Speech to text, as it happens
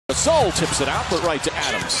Soul tips it out, but right to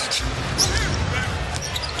Adams.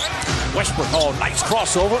 Westbrook, oh, nice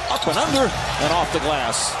crossover, up and under, and off the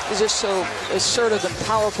glass. These are so assertive and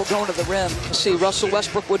powerful going to the rim. See, Russell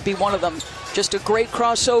Westbrook would be one of them. Just a great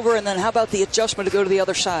crossover, and then how about the adjustment to go to the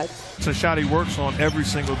other side? It's a shot he works on every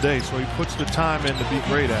single day, so he puts the time in to be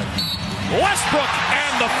great at it. Westbrook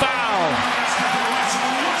and the foul.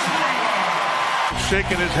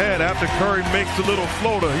 Shaking his head after Curry makes the little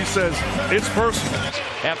floater. He says, it's personal.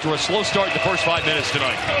 After a slow start in the first 5 minutes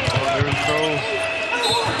tonight. Oh, there's no...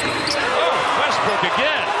 Westbrook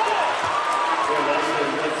again.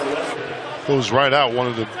 Goes right out, one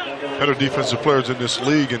of the better defensive players in this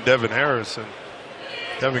league, and Devin Harris. And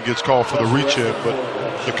Devin gets called for the reach in, but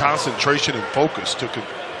the concentration and focus took it.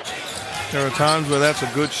 There are times where that's a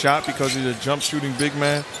good shot because he's a jump shooting big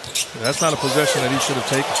man. That's not a possession that he should have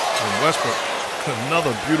taken. And Westbrook,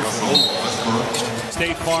 another beautiful move.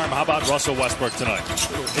 State Farm, how about Russell Westbrook tonight?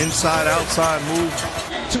 Inside, outside move.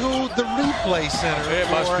 To the replay center. It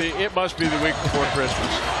must be the week before Christmas.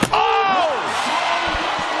 Oh!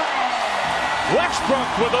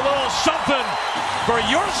 Westbrook with a little something for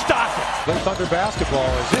your stocking. Play Thunder basketball.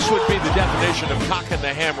 This would be the definition of cocking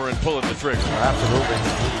the hammer and pulling the trigger. Absolutely.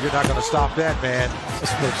 You're not going to stop that, man.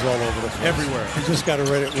 Westbrook's all over the place. Everywhere. You just got to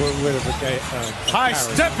rid of the guy. High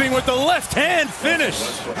stepping with the left hand finish.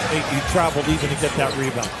 He traveled even to get that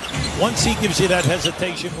rebound. Once he gives you that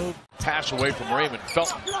hesitation move. Pass away from Raymond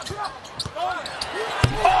Felton. Oh!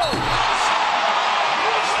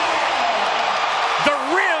 The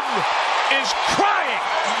rim is crying.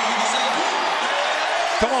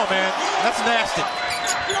 Come on, man. That's nasty.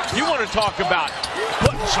 You want to talk about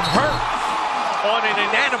putting some hurt on an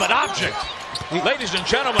inanimate object. Ladies and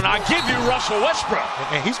gentlemen, I give you Russell Westbrook.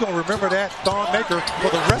 And he's going to remember that Thon Maker for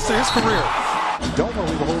the rest of his career. You don't want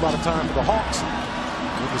to leave a whole lot of time for the Hawks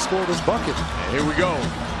when you score this bucket. And here we go.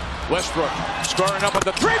 Westbrook scoring up at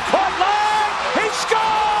the three-point line. He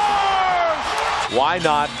scores! Why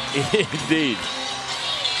not? Indeed.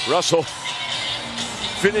 Russell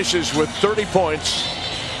finishes with 30 points.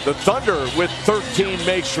 The Thunder with 13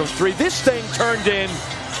 makes from three. This thing turned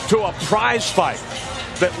into a prize fight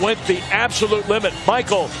that went the absolute limit.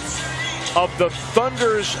 Michael, of the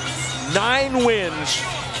Thunder's 9 wins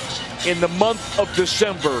in the month of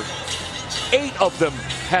December, 8 of them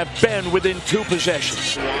have been within 2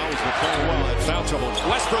 possessions.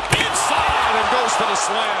 Westbrook inside and goes for the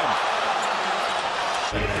slam.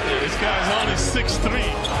 This guy's only 6'3".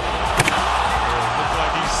 Looks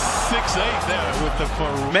like he's 6'8" there with the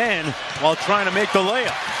man while trying to make the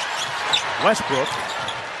layup. Westbrook.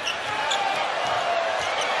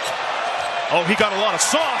 Oh, he got a lot of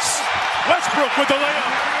sauce. Westbrook with the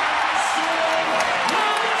layup.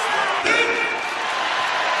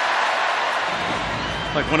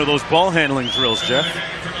 Like one of those ball handling drills, Jeff.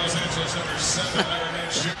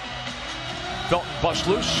 Felton busts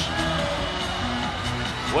loose.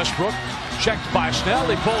 Westbrook checked by Snell.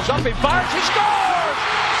 He pulls up, he fires, he scores!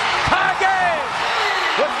 Tie game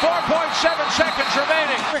with 4.7 seconds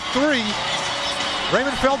remaining. Quick three.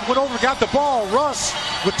 Raymond Felton went over, got the ball. Russ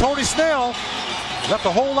with Tony Snell left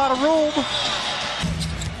a whole lot of room.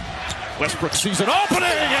 Westbrook sees an opening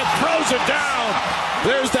and throws it down.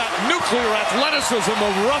 There's that nuclear athleticism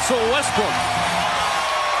of Russell Westbrook.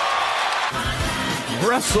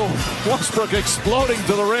 Russell Westbrook exploding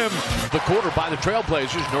to the rim. The quarter by the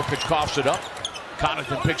Trailblazers. Nurkic coughs it up.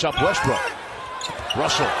 Connaughton picks up Westbrook.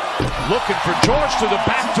 Russell looking for George to the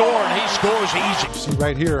back door, and he scores easy. See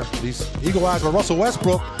right here, these eagle eyes by Russell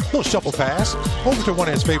Westbrook. Little shuffle pass over to one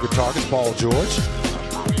of his favorite targets, Paul George.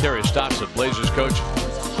 Terry Stotson, Blazers coach,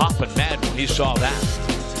 hopping mad when he saw that.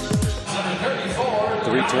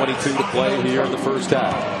 3:22 to play here in the first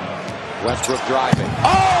half. Westbrook driving.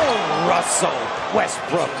 Oh, Russell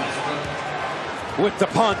Westbrook with the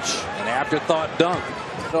punch. An afterthought dunk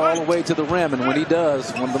all the way to the rim, and when he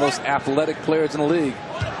does, one of the most athletic players in the league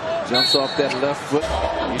jumps off that left foot.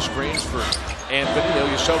 He screens for Anthony.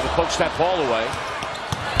 Ilyasova pokes that ball away.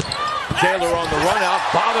 Taylor on the run out,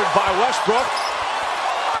 bothered by Westbrook.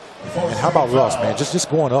 And how about Russ, man? Just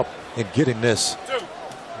going up and getting this.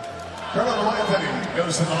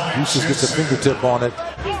 Eustace gets a fingertip on it.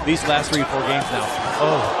 These last 3 or 4 games now.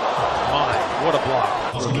 Oh, my. What a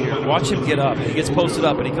block. Watch him get up. He gets posted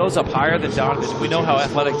up, and he goes up higher than Donovan. We know how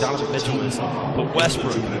athletic Donovan Mitchell is. But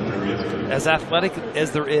Westbrook, as athletic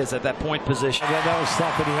as there is at that point position. That was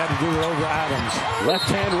stuff that he had to do over Adams. Left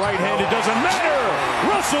hand, right hand, it doesn't matter.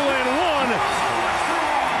 Russell and one.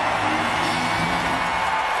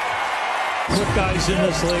 quick guys in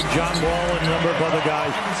this league, John Wall and a number of other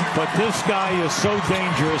guys, but this guy is so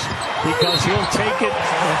dangerous because he'll take it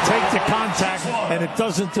and take the contact, and it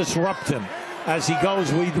doesn't disrupt him as he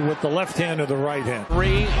goes either with the left hand or the right hand.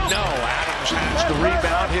 Three, no. Adams has the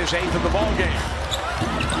rebound, his 8th of the ball game.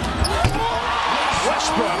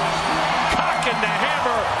 Westbrook cocking the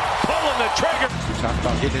hammer, pulling the trigger. We talked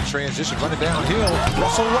about getting in transition, running downhill.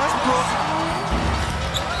 Russell Westbrook.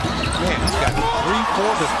 Man, he's got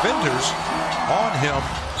 3-4 defenders on him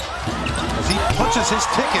as he punches his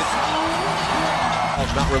ticket. Has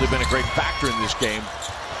not really been a great factor in this game.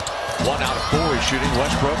 1 out of 4 he's shooting.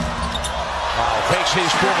 Westbrook takes his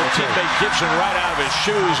former teammate Gibson right out of his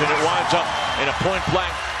shoes, and it winds up in a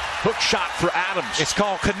point-blank hook shot for Adams. It's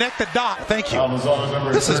called connect the dot. Thank you.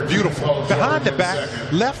 This is beautiful. Behind the back,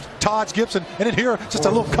 left Taj Gibson, and in here, just a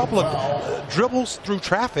little couple of dribbles through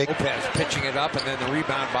traffic. Lopez pitching it up, and then the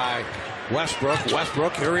rebound by Westbrook.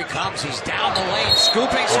 Westbrook, here he comes. He's down the lane,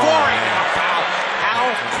 scooping, scoring, and a foul.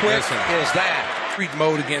 How quick is that?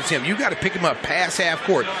 Mode against him. You got to pick him up past half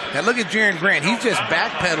court. Now look at Jaren Grant. He's just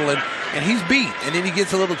backpedaling, and he's beat. And then he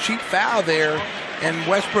gets a little cheap foul there. And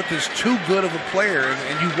Westbrook is too good of a player.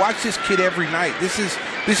 And you watch this kid every night. This is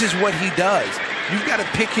what he does. You've got to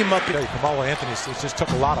pick him up. Kamala Anthony just took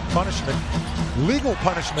a lot of punishment, legal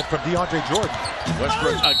punishment from DeAndre Jordan.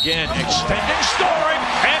 Westbrook again extending, scoring,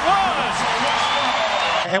 and was.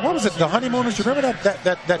 And what was it? The Honeymooners. You remember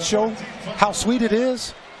that show? How Sweet It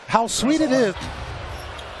Is. How sweet it is.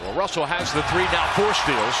 Well, Russell has the 3, now 4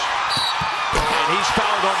 steals. And he's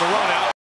fouled on the run out.